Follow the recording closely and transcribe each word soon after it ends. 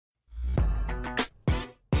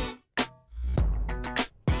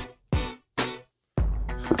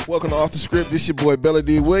Welcome to Off the Script. This your boy Bella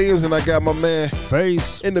D. Williams, and I got my man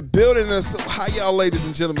Face in the building. And so how y'all, ladies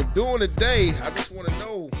and gentlemen, doing today? I just want to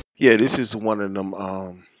know. Yeah, this is one of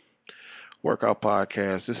them workout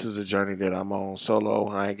podcasts. This is a journey that I'm on solo.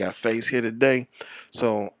 I ain't got Face here today,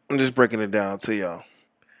 so I'm just breaking it down to y'all.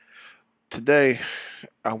 Today,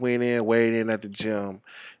 I weighed in at the gym,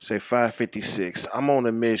 say 556. I'm on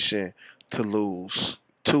a mission to lose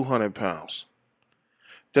 200 pounds.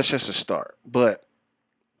 That's just a start, but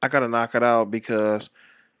I gotta knock it out because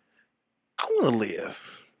I want to live.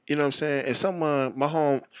 You know what I'm saying? And my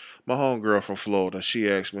home girl from Florida, she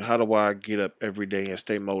asked me, how do I get up every day and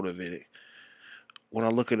stay motivated? When I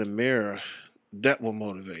look in the mirror, that what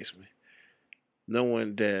motivates me.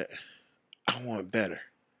 Knowing that I want better.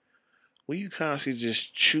 When you constantly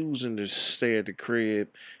just choosing to stay at the crib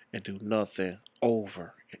and do nothing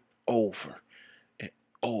over and over and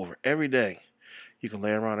over every day, you can lay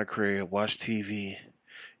around the crib, watch TV,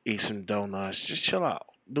 eat some donuts, just chill out.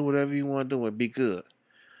 Do whatever you want to do and be good.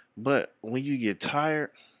 But when you get tired,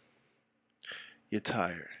 you're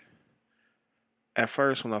tired. At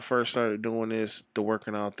first, when I first started doing this, the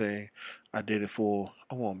working out thing, I did it for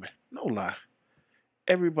a woman. No lie.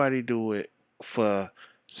 Everybody do it for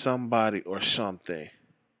somebody or something.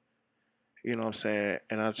 You know what I'm saying?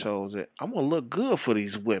 And I chose it. I'm going to look good for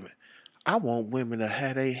these women. I want women to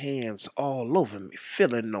have their hands all over me,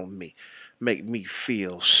 feeling on me, make me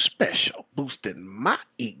feel special, boosting my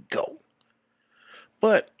ego.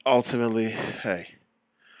 But ultimately, hey,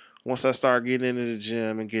 once I started getting into the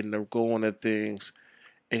gym and getting going at things,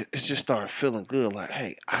 it just started feeling good. Like,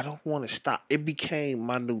 hey, I don't want to stop. It became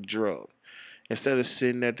my new drug. Instead of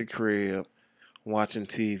sitting at the crib, watching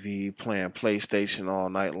TV, playing PlayStation all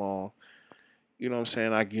night long, you know what I'm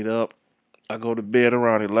saying? I get up, I go to bed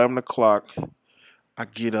around 11 o'clock. I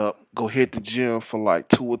get up, go hit the gym for like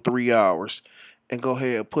 2 or 3 hours, and go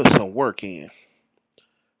ahead and put some work in.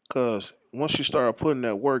 Because once you start putting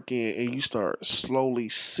that work in and you start slowly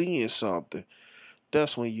seeing something,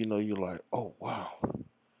 that's when you know you're like, oh, wow,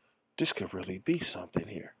 this could really be something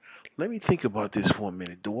here. Let me think about this for a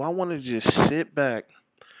minute. Do I want to just sit back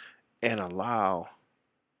and allow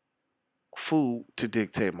food to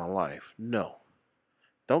dictate my life? No.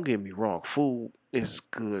 Don't get me wrong. Food is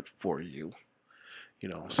good for you. You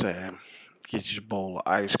know what I'm saying? Get your bowl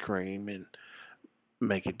of ice cream and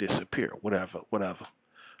make it disappear. Whatever.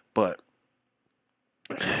 But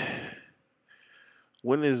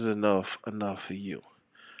when is enough for you?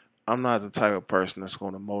 I'm not the type of person that's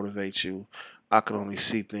going to motivate you. I can only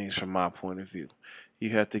see things from my point of view. You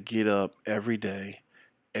have to get up every day,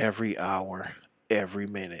 every hour, every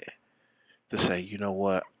minute to say, you know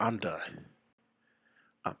what, I'm done.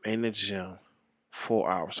 I'm in the gym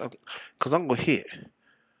 4 hours. Because I'm going to hit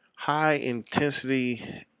high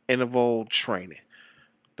intensity interval training.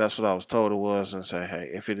 That's what I was told it was, and say,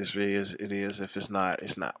 hey, if it is, it is. If it's not,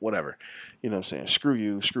 it's not. Whatever. You know what I'm saying? Screw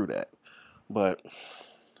you, screw that. But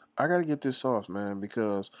I got to get this off, man,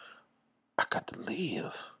 because I got to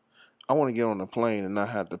live. I want to get on a plane and not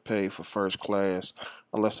have to pay for first class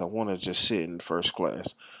unless I want to just sit in first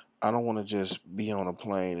class. I don't want to just be on a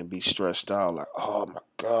plane and be stressed out like, oh my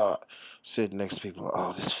God, sitting next to people,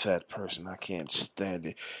 oh, this fat person, I can't stand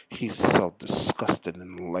it. He's so disgusting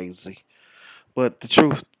and lazy. But the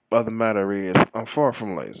truth of the matter is, I'm far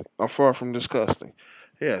from lazy. I'm far from disgusting.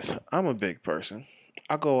 Yes, I'm a big person.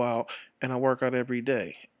 I go out and I work out every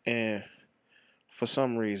day. And for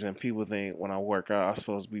some reason, people think when I work out, I'm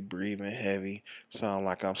supposed to be breathing heavy, sound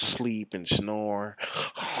like I'm sleep and snore,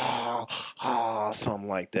 something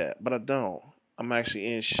like that. But I don't. I'm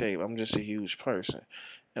actually in shape. I'm just a huge person,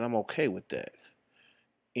 and I'm okay with that.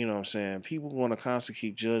 You know what I'm saying? People want to constantly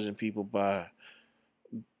keep judging people by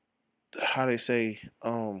how they say,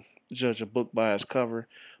 judge a book by its cover,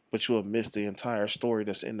 but you'll miss the entire story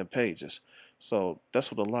that's in the pages. So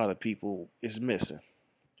that's what a lot of people is missing.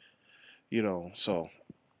 So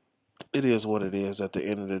it is what it is at the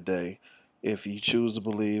end of the day. If you choose to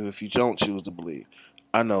believe, if you don't choose to believe,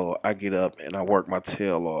 I know I get up and I work my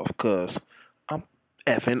tail off because I'm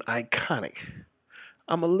effing iconic.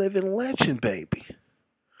 I'm a living legend, baby.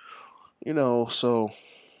 So,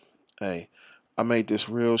 hey, I made this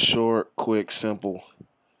real short, quick, simple.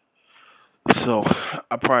 So,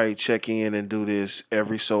 I probably check in and do this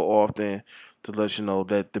every so often to let you know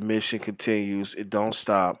that the mission continues. It don't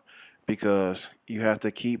stop because you have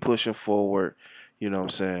to keep pushing forward. You know what I'm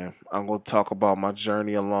saying? I'm going to talk about my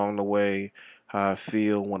journey along the way, how I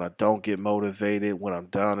feel when I don't get motivated, when I'm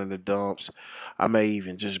down in the dumps. I may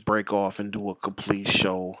even just break off and do a complete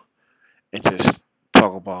show and just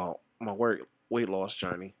talk about my weight loss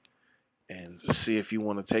journey and see if you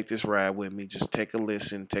want to take this ride with me. Just take a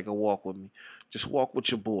listen, take a walk with me. Just walk with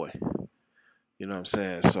your boy. You know what I'm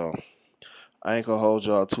saying? So I ain't gonna hold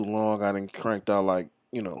y'all too long. I done cranked out like,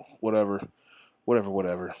 whatever.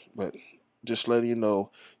 But just letting you know,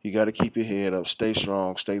 you got to keep your head up, stay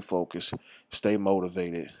strong, stay focused, stay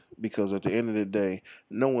motivated. Because at the end of the day,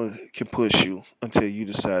 no one can push you until you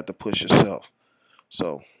decide to push yourself.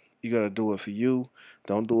 So you got to do it for you.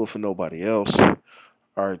 Don't do it for nobody else.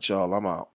 All right, y'all, I'm out.